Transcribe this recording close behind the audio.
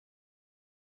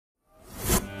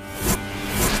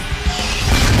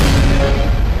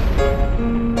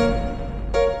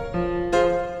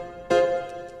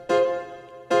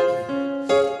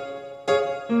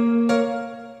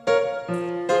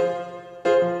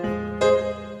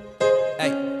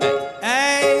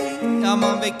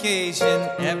vacation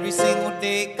every single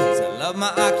day, cause I love my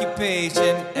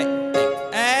occupation. Hey,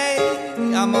 hey,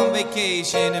 hey, I'm on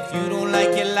vacation. If you don't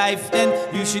like your life,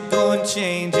 then you should go and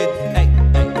change it. Hey,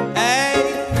 hey,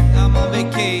 hey, I'm on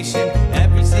vacation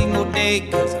every single day,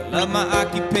 cause I love my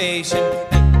occupation.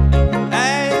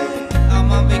 Hey, hey,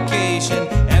 I'm on vacation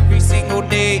every single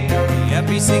day,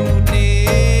 every single day.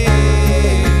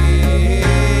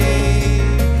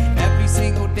 Every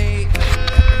single day.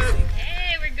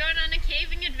 Hey, we're going on a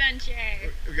caving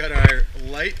adventure. We got our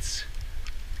lights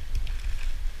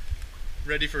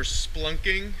ready for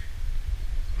splunking.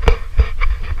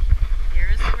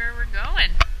 Here's where we're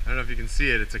going. I don't know if you can see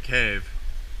it, it's a cave.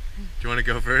 Do you want to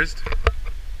go first?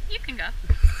 You can go.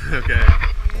 Okay.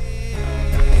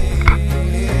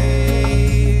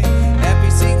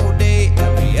 Every single day,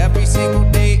 every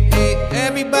single day,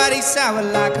 everybody sour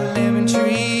like a lemon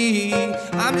tree.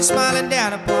 I'm just smiling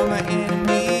down upon my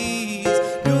enemies.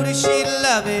 Do the shit,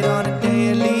 love it on a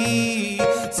daily.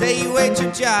 Say you hate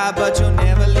your job, but you'll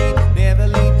never leave, never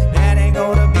leave. That ain't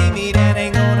gonna be me, that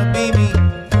ain't gonna be me.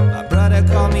 My brother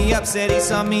called me up, said he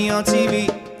saw me on TV.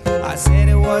 I said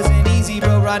it wasn't easy,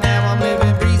 but right now I'm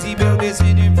living breezy. Built this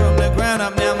engine from the ground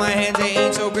up, now my hands they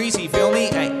ain't so greasy. Feel me?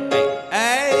 Hey, hey,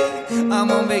 hey. I'm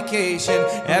on vacation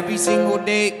every single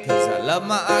day, cause I love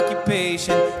my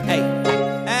occupation. Hey,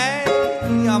 hey,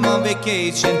 I'm on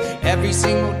vacation every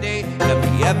single day,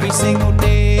 every single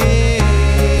day.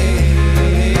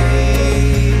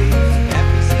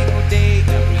 Every single day,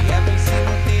 every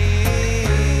single day.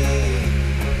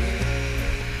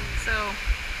 So,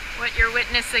 what you're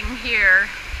witnessing here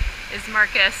is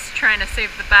Marcus trying to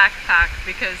save the backpack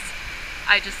because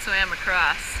I just swam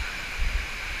across.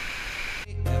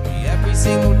 Every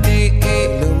single day,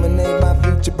 illuminate my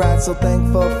future bright, so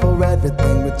thankful for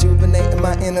everything. Rejuvenating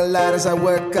my inner light as I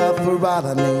work out for all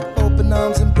I need. Open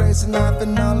arms, embracing life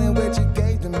and all in which you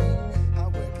gave to me. I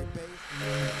work it based.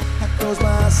 I close my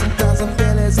eyes, sometimes I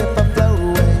feel as if I float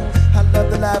away. I love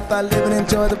the life I live and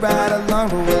enjoy the ride along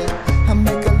the way. I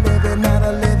make a living, not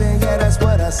a living, yeah, that's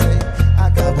what I say. I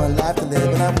got one life to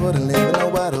live and I wouldn't live in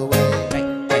no other way.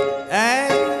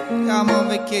 I'm on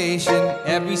vacation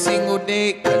every single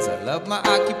day, cause I love my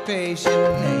occupation.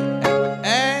 Hey,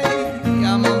 hey, hey,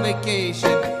 I'm on vacation.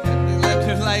 If you love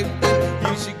your life, then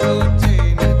you should go and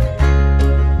change it.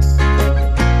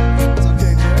 It's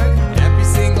okay, Jared. Every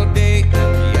single day,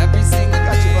 every single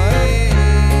day.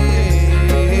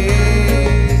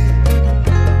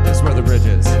 That's where the bridge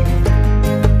is.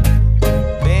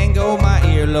 Bang go my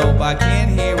earlobe, I can't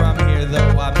hear, I'm here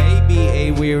though. I may be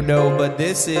a weirdo, but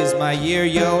this is my year,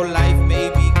 yo. Life may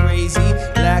be crazy,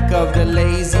 lack of the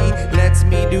lazy lets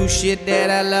me do shit that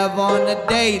I love on the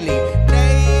daily.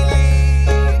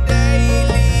 Daily,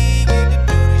 daily, get to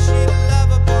do the shit I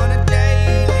love up on a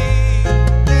daily.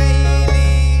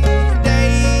 Daily,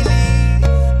 daily,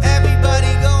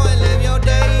 everybody go and live your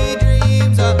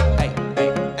daydreams up. Hey,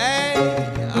 hey, hey,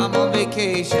 I'm on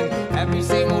vacation every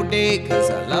single day, cause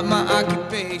I love my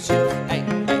occupation. Hey,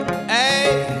 hey,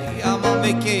 hey, I'm on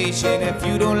vacation. If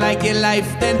you don't like your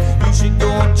life, then you should go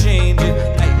and change it.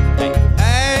 Hey, hey,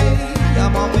 hey,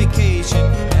 I'm on vacation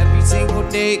every single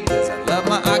day, cause I love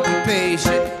my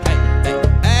occupation. Hey, hey,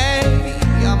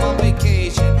 hey, I'm on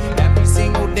vacation every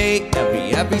single day,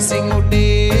 every single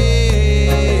day.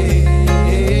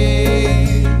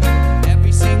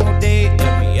 Every single day,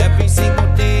 every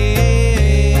single day.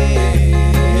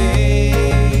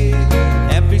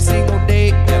 Every single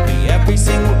day, every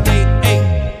single day. Hey.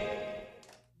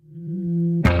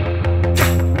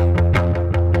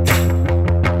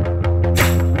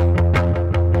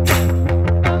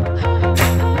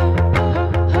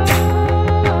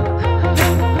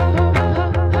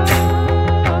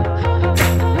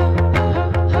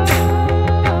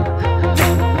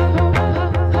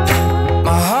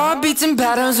 My heart beats in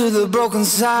patterns with a broken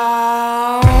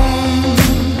sound.